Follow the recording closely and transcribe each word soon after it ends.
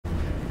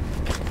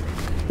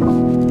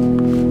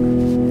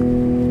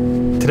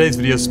Today's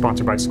video is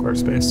sponsored by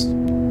Squarespace.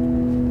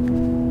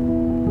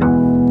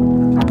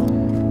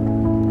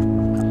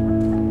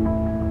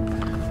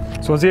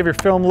 So once you have your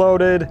film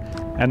loaded,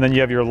 and then you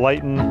have your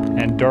lighten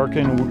and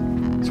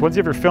darken. So once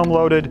you have your film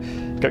loaded,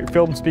 got your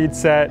film speed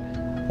set,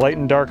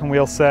 lighten, darken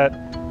wheel set,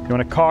 you want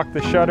to cock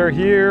the shutter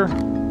here,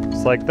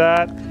 just like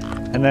that.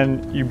 And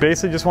then you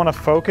basically just want to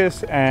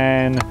focus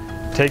and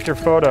take your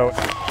photo.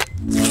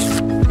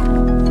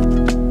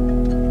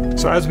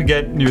 So as we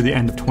get near the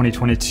end of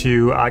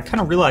 2022, I kind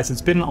of realized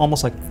it's been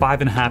almost like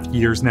 5.5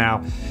 years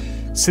now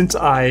since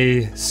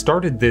I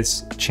started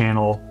this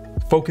channel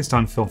focused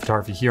on film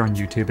photography here on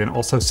YouTube, and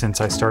also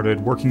since I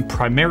started working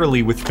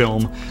primarily with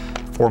film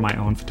for my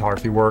own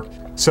photography work.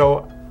 So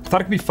I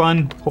thought it could be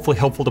fun, hopefully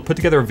helpful, to put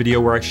together a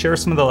video where I share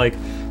some of the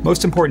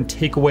most important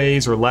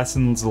takeaways or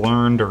lessons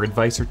learned or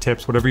advice or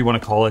tips, whatever you want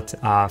to call it,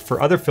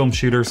 for other film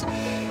shooters,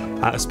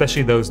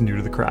 especially those new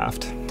to the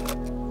craft.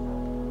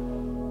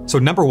 So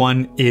number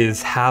one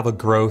is have a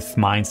growth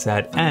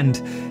mindset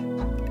and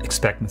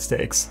expect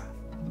mistakes.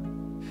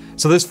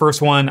 So this first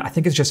one, I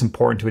think is just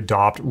important to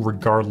adopt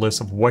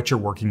regardless of what you're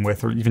working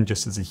with or even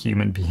just as a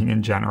human being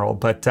in general.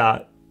 But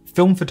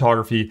film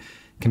photography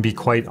can be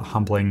quite a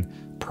humbling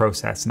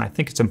process. And I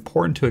think it's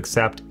important to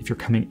accept, if you're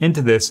coming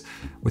into this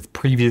with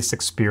previous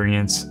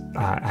experience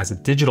as a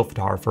digital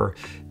photographer,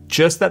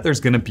 just that there's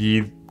gonna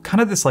be kind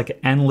of this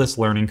endless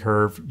learning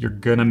curve. You're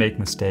gonna make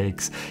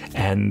mistakes,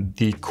 and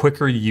the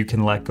quicker you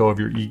can let go of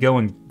your ego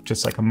and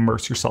just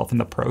immerse yourself in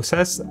the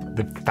process,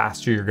 the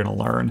faster you're gonna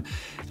learn.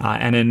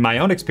 And in my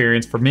own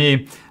experience, for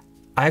me,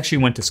 I actually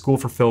went to school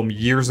for film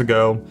years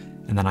ago,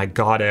 and then I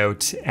got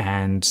out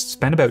and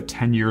spent about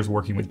 10 years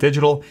working with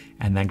digital,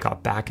 and then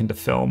got back into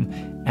film.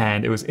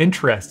 And it was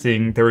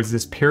interesting. There was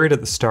this period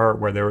at the start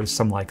where there was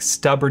some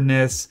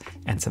stubbornness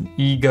and some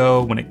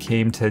ego when it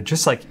came to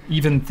just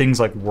even things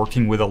like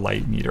working with a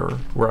light meter,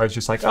 where I was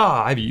just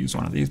I've used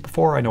one of these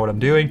before, I know what I'm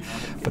doing.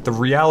 But the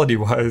reality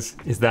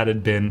is that it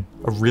had been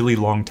a really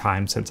long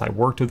time since I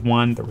worked with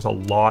one. There was a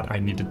lot I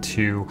needed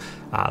to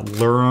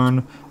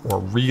learn or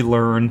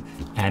relearn.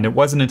 And it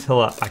wasn't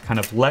until I kind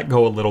of let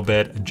go a little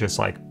bit and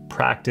just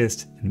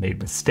practiced and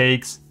made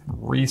mistakes,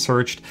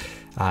 researched,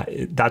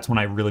 that's when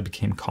I really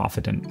became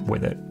confident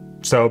with it.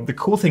 So the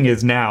cool thing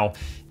is now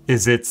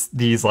is it's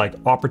these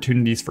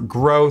opportunities for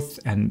growth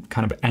and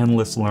kind of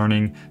endless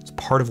learning. It's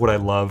part of what I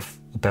love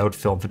about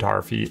film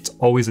photography. It's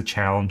always a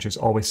challenge. There's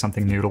always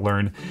something new to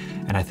learn.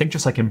 And I think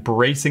just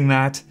embracing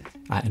that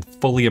and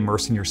fully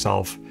immersing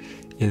yourself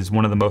is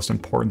one of the most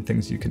important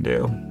things you can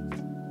do.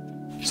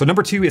 So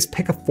number two is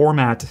pick a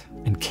format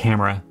and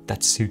camera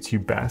that suits you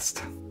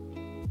best.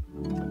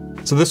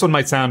 So this one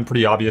might sound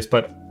pretty obvious,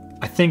 but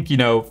I think,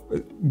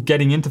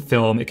 getting into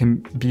film, it can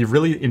be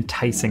really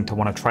enticing to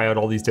want to try out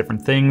all these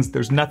different things.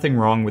 There's nothing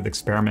wrong with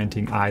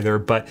experimenting either,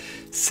 but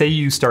say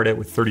you start out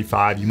with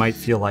 35, you might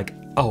feel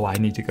oh, I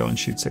need to go and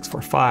shoot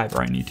 6:4:5,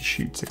 or I need to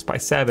shoot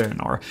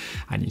 6:7, or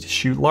I need to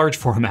shoot large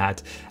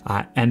format.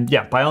 And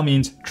yeah, by all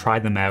means, try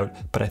them out.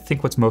 But I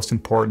think what's most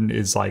important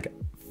is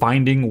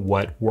finding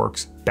what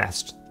works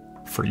best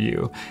for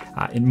you.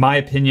 In my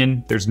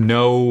opinion, there's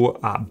no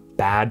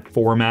bad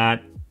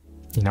format.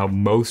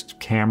 Most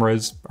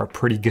cameras are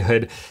pretty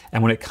good.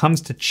 And when it comes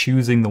to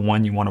choosing the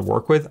one you want to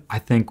work with, I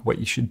think what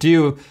you should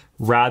do,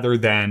 rather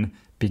than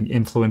being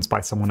influenced by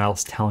someone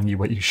else telling you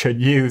what you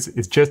should use,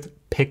 is just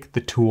pick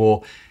the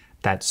tool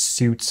that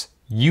suits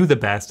you the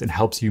best and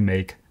helps you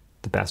make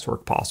the best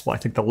work possible. I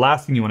think the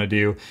last thing you want to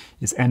do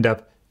is end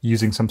up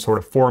using some sort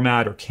of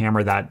format or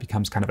camera that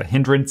becomes kind of a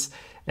hindrance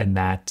and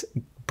that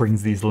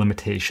brings these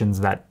limitations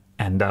that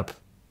end up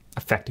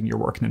affecting your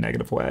work in a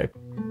negative way.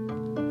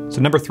 So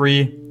number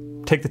three,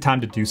 take the time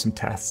to do some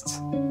tests.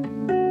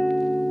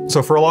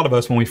 So for a lot of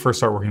us, when we first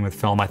start working with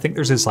film, I think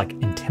there's this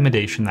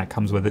intimidation that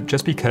comes with it,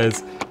 just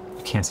because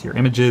you can't see your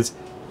images.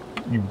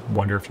 You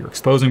wonder if you're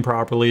exposing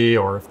properly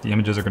or if the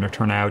images are going to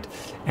turn out.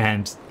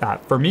 And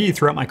for me,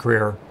 throughout my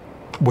career,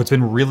 what's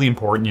been really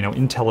important,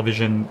 in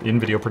television, in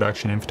video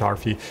production, in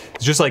photography,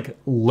 is just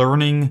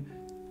learning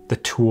the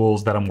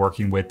tools that I'm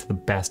working with to the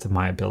best of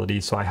my ability.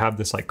 So I have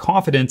this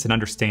confidence and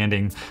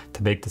understanding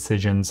to make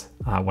decisions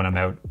when I'm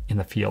out in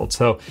the field.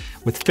 So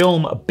with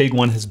film, a big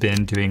one has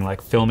been doing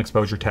film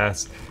exposure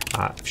tests.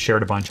 I've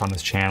shared a bunch on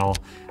this channel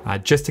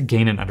just to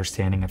gain an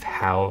understanding of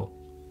how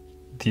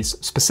these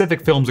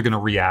specific films are gonna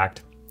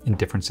react in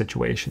different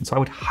situations. So I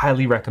would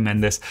highly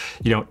recommend this.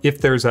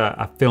 If there's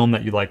a film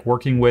that you like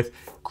working with,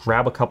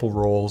 grab a couple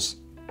rolls,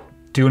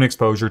 do an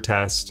exposure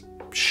test,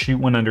 shoot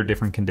one under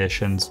different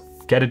conditions,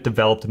 get it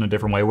developed in a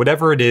different way,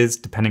 whatever it is,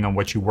 depending on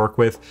what you work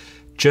with.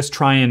 Just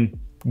try and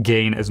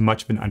gain as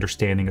much of an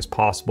understanding as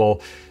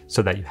possible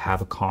so that you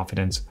have a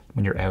confidence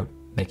when you're out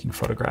making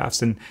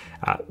photographs. And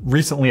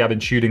recently I've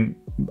been shooting,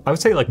 I would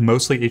say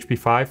mostly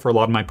HP5 for a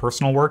lot of my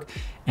personal work.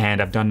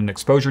 And I've done an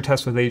exposure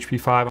test with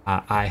HP5.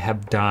 I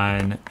have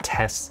done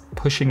tests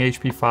pushing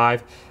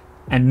HP5.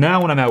 And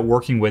now when I'm out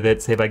working with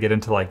it, say if I get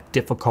into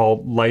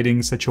difficult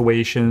lighting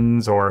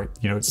situations or,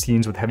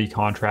 scenes with heavy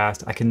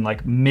contrast, I can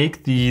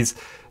make these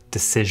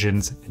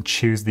decisions and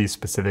choose these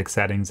specific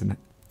settings and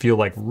feel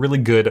like really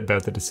good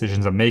about the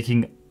decisions I'm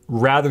making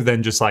rather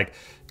than just like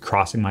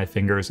crossing my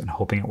fingers and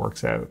hoping it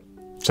works out.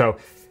 So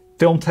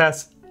film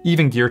tests,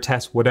 even gear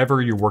tests,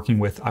 whatever you're working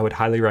with, I would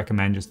highly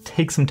recommend just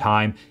take some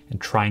time and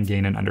try and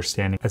gain an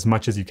understanding as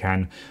much as you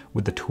can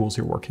with the tools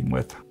you're working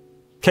with.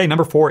 Okay,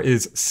 number 4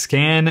 is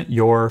scan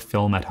your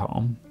film at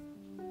home.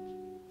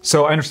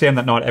 So I understand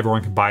that not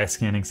everyone can buy a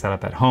scanning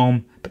setup at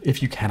home, but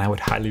if you can, I would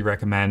highly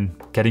recommend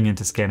getting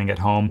into scanning at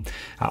home.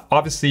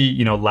 Obviously,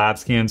 you know, lab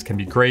scans can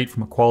be great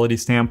from a quality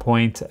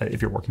standpoint. If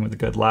you're working with a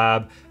good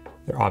lab,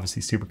 they're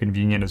obviously super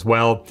convenient as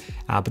well.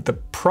 But the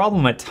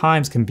problem at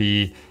times can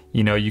be,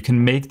 you know, you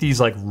can make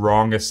these like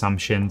wrong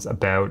assumptions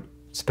about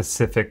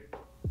specific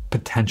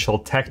potential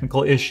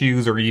technical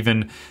issues or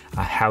even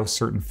how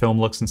certain film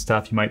looks and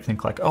stuff. You might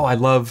think like, oh, I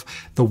love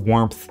the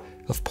warmth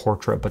of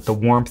Portra, but the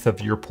warmth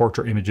of your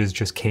Portra images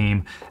just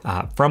came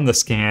from the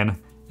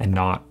scan and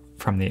not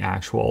from the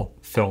actual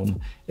film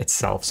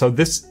itself. So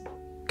this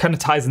kind of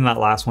ties in that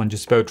last one,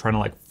 just about trying to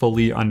like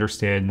fully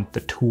understand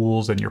the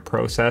tools and your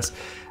process.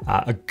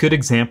 A good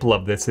example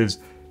of this is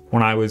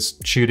when I was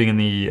shooting in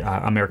the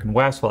American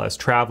West while I was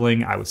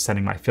traveling. I was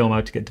sending my film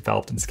out to get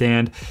developed and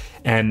scanned,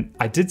 and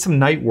I did some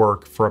night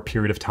work for a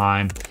period of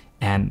time,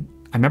 and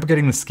I remember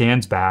getting the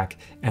scans back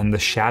and the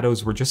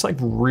shadows were just like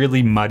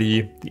really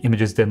muddy. The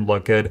images didn't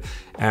look good.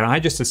 And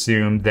I just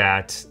assumed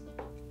that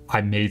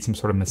I made some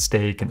sort of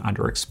mistake and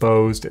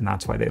underexposed, and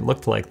that's why they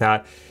looked like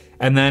that.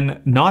 And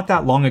then not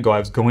that long ago, I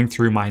was going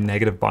through my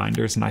negative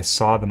binders and I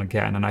saw them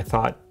again. And I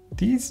thought,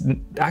 these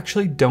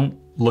actually don't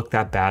look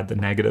that bad, the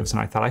negatives.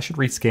 And I thought I should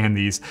rescan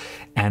these,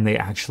 and they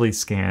actually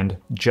scanned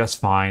just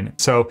fine.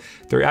 So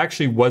there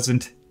actually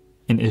wasn't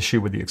an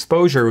issue with the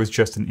exposure, it was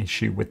just an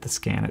issue with the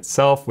scan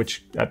itself,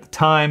 which at the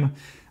time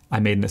I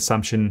made an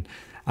assumption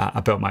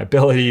about my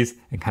abilities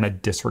and kind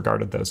of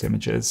disregarded those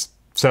images.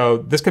 So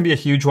this can be a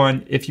huge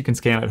one. If you can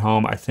scan at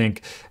home, I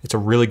think it's a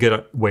really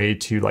good way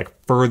to like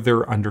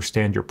further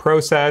understand your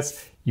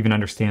process, even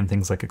understand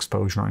things like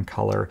exposure and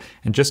color,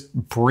 and just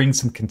bring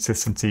some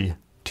consistency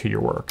to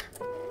your work.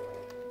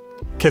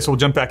 Okay, so we'll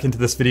jump back into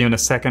this video in a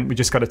second. We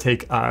just got to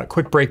take a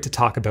quick break to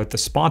talk about the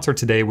sponsor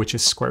today, which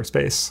is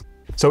Squarespace.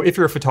 So if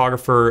you're a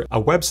photographer,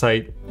 a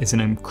website is an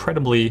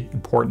incredibly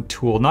important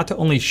tool, not to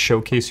only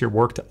showcase your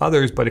work to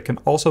others, but it can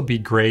also be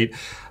great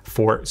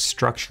for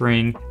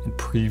structuring and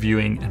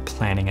previewing and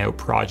planning out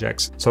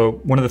projects. So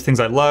one of the things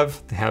I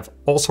love, they have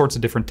all sorts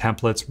of different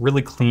templates,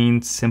 really clean,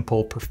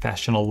 simple,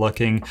 professional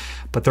looking,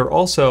 but they're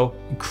also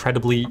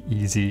incredibly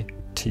easy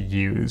to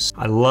use.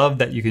 I love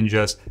that you can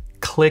just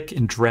click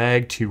and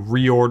drag to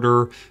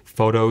reorder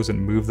photos and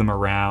move them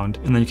around.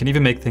 And then you can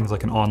even make things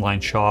like an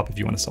online shop if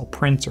you want to sell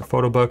prints or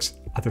photo books,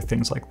 other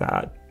things like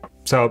that.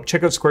 So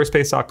check out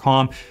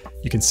squarespace.com.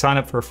 You can sign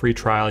up for a free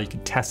trial, you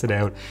can test it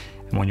out.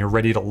 And when you're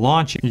ready to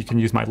launch, you can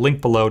use my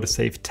link below to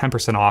save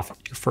 10% off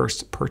your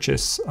first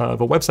purchase of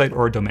a website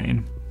or a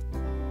domain.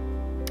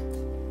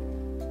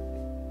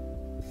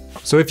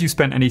 So if you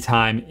spend any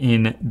time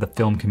in the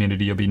film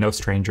community, you'll be no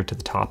stranger to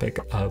the topic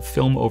of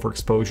film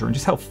overexposure and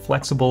just how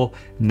flexible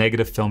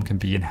negative film can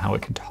be and how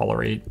it can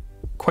tolerate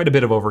quite a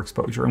bit of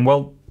overexposure. And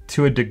while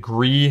to a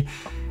degree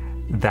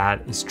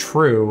that is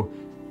true,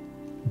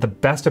 the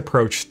best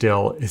approach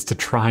still is to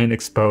try and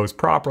expose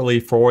properly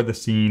for the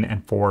scene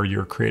and for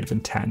your creative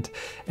intent.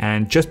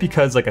 And just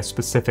because like a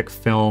specific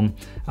film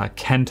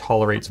can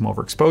tolerate some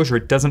overexposure,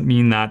 it doesn't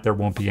mean that there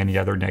won't be any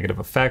other negative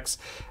effects.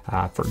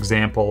 For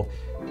example,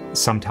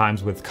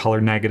 sometimes with color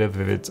negative,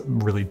 if it's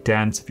really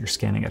dense, if you're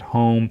scanning at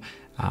home,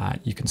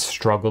 you can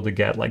struggle to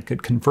get like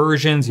good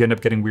conversions. You end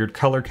up getting weird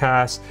color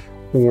casts,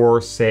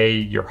 or say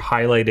your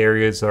highlight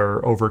areas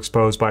are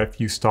overexposed by a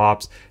few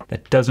stops.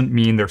 That doesn't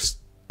mean they're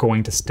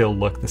going to still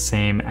look the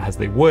same as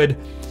they would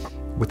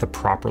with a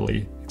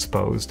properly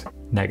exposed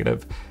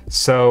negative.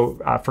 So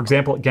for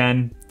example,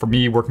 again, for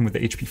me working with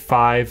the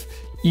HP5,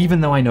 even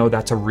though I know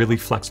that's a really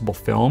flexible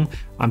film,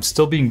 I'm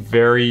still being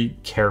very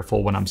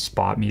careful when I'm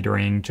spot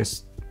metering,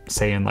 just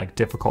say in like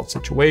difficult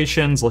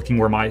situations, looking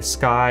where my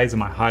skies and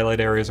my highlight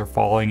areas are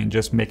falling and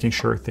just making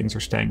sure things are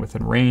staying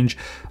within range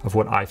of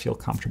what I feel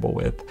comfortable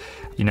with.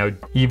 You know,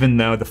 even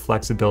though the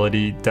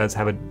flexibility does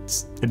have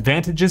its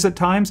advantages at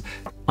times,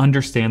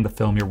 understand the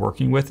film you're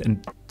working with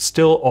and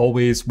still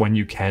always, when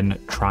you can,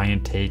 try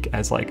and take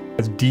as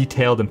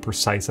detailed and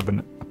precise of an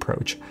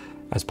approach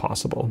as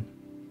possible.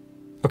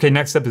 Okay,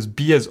 next up is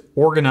be as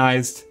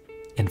organized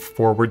and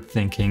forward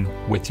thinking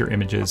with your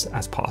images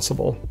as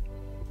possible.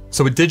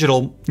 So with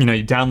digital, you know,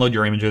 you download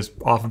your images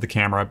off of the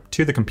camera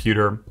to the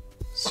computer,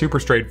 super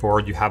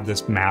straightforward. You have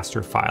this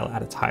master file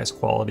at its highest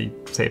quality,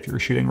 say if you're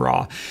shooting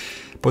RAW.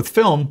 But with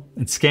film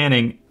and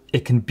scanning,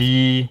 it can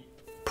be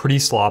pretty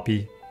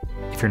sloppy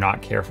if you're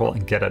not careful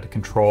and get out of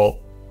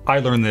control. I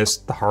learned this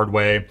the hard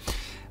way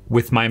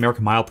with my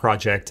American Mile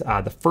project.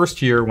 The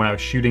first year when I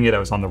was shooting it, I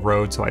was on the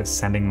road, so I was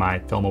sending my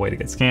film away to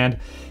get scanned.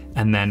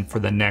 And then for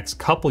the next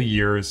couple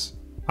years,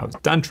 I was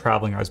done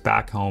traveling, I was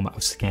back home, I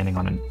was scanning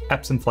on an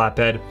Epson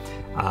flatbed,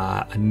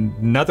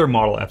 another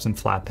model Epson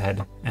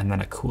flatbed, and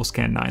then a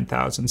Coolscan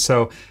 9000.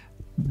 So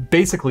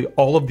basically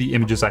all of the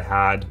images I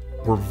had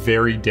were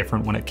very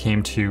different when it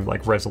came to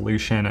like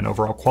resolution and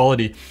overall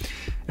quality.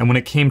 And when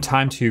it came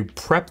time to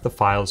prep the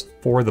files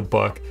for the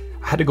book,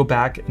 I had to go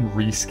back and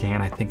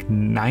rescan, I think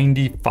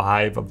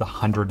 95 of the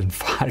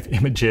 105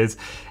 images,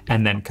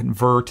 and then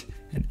convert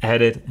and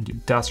edit and do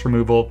dust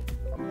removal.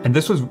 And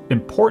this was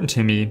important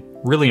to me,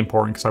 really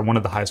important, because I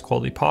wanted the highest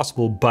quality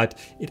possible, but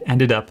it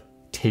ended up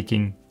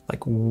taking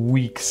like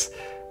weeks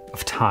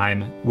of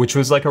time, which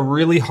was like a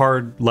really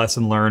hard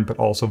lesson learned, but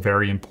also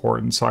very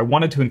important. So I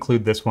wanted to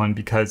include this one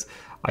because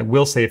I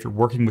will say, if you're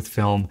working with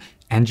film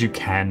and you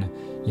can,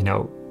 you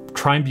know,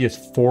 try and be as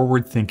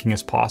forward thinking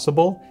as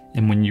possible.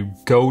 And when you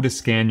go to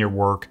scan your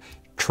work,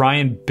 try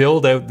and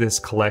build out this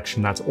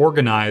collection that's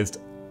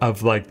organized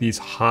of like these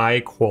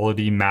high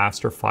quality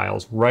master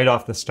files right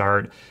off the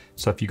start.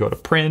 So if you go to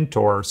print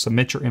or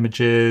submit your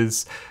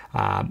images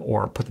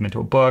or put them into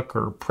a book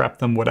or prep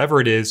them,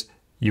 whatever it is,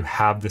 you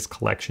have this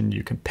collection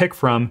you can pick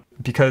from.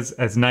 Because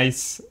as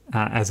nice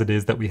as it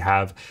is that we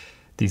have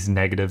these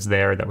negatives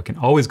there that we can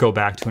always go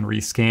back to and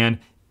rescan,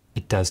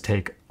 it does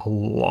take a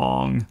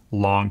long,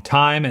 long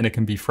time, and it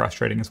can be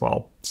frustrating as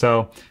well.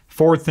 So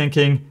forward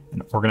thinking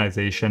and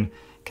organization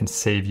can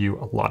save you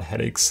a lot of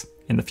headaches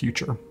in the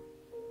future.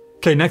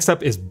 Okay, next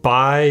up is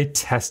buy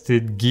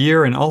tested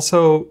gear and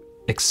also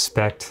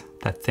expect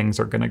that things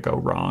are gonna go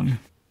wrong.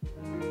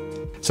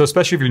 So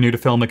especially if you're new to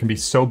film, it can be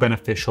so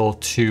beneficial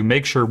to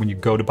make sure when you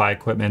go to buy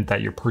equipment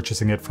that you're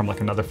purchasing it from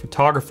like another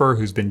photographer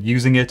who's been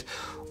using it,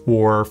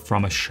 or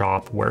from a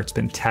shop where it's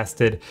been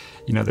tested.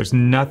 You know, there's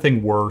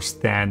nothing worse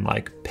than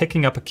like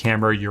picking up a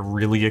camera you're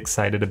really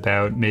excited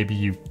about. Maybe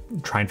you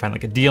try and find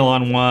like a deal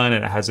on one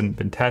and it hasn't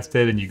been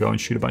tested, and you go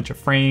and shoot a bunch of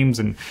frames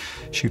and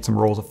shoot some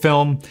rolls of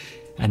film,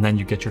 and then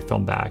you get your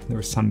film back and there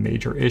was some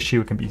major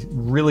issue. It can be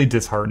really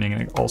disheartening,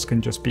 and it also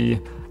can just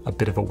be a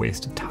bit of a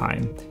waste of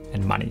time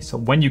and money. So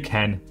when you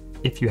can,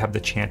 if you have the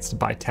chance to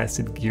buy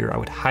tested gear, I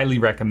would highly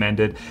recommend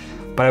it.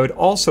 But I would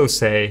also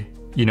say,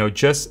 you know,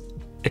 just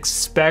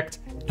expect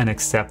and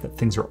accept that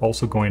things are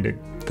also going to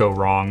go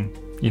wrong.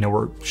 You know,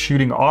 we're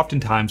shooting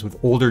oftentimes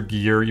with older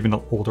gear, even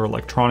older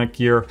electronic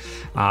gear.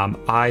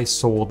 I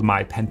sold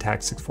my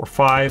Pentax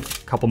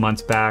 645 a couple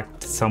months back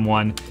to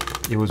someone.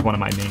 It was one of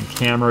my main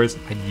cameras.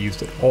 I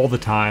used it all the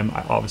time.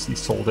 I obviously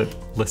sold it,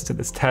 listed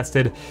as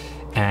tested.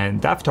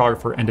 And that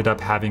photographer ended up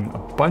having a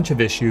bunch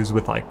of issues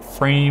with like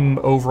frame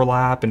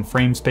overlap and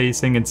frame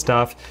spacing and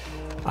stuff.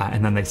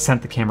 And then they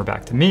sent the camera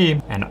back to me.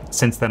 And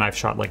since then I've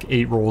shot like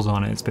 8 rolls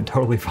on it. It's been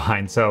totally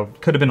fine. So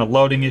could have been a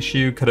loading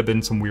issue, could have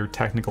been some weird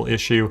technical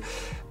issue,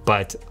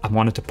 but I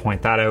wanted to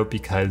point that out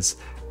because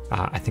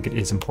I think it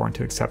is important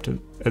to accept it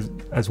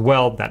as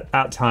well, that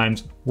at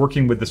times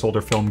working with this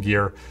older film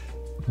gear,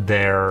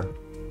 there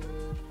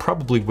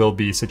probably will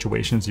be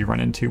situations you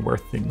run into where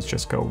things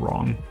just go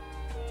wrong.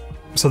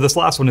 So this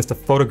last one is to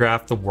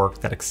photograph the work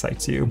that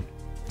excites you.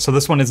 So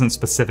this one isn't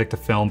specific to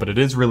film, but it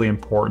is really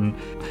important.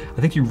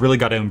 I think you really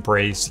got to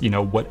embrace, you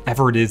know,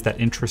 whatever it is that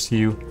interests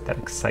you, that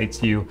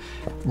excites you,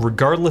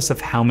 regardless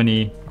of how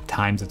many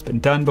times it's been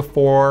done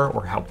before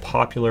or how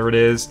popular it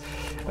is,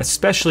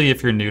 especially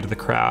if you're new to the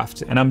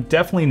craft. And I'm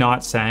definitely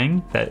not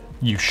saying that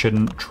you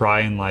shouldn't try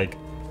and like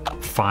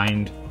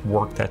find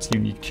work that's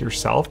unique to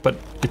yourself, but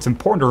it's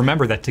important to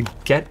remember that to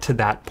get to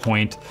that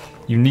point,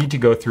 you need to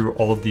go through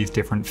all of these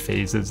different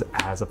phases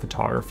as a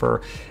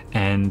photographer.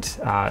 And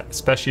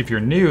especially if you're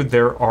new,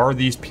 there are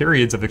these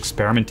periods of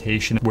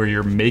experimentation where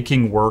you're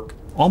making work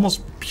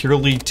almost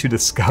purely to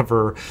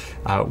discover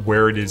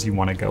where it is you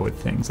want to go with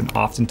things. And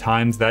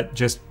oftentimes that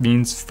just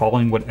means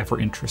following whatever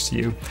interests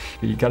you.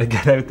 You got to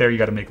get out there, you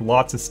got to make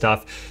lots of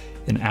stuff.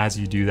 And as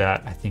you do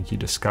that, I think you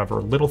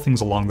discover little things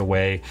along the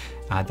way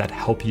that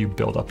help you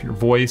build up your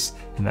voice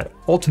and that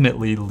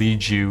ultimately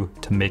lead you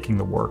to making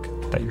the work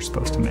that you're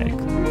supposed to make.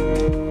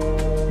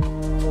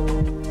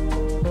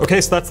 Okay,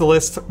 so that's the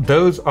list.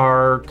 Those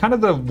are kind of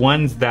the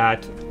ones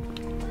that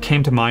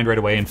came to mind right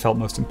away and felt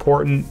most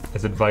important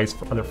as advice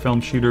for other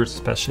film shooters,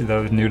 especially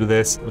those new to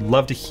this. I would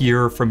love to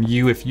hear from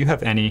you if you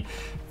have any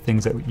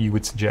things that you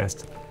would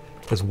suggest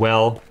as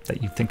well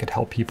that you think could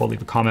help people.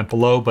 Leave a comment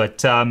below, but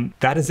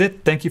that is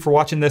it. Thank you for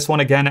watching this one.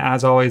 Again,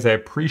 as always, I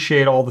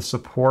appreciate all the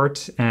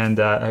support, and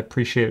I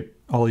appreciate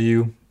all of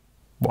you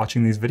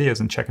watching these videos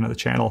and checking out the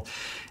channel,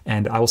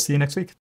 and I will see you next week.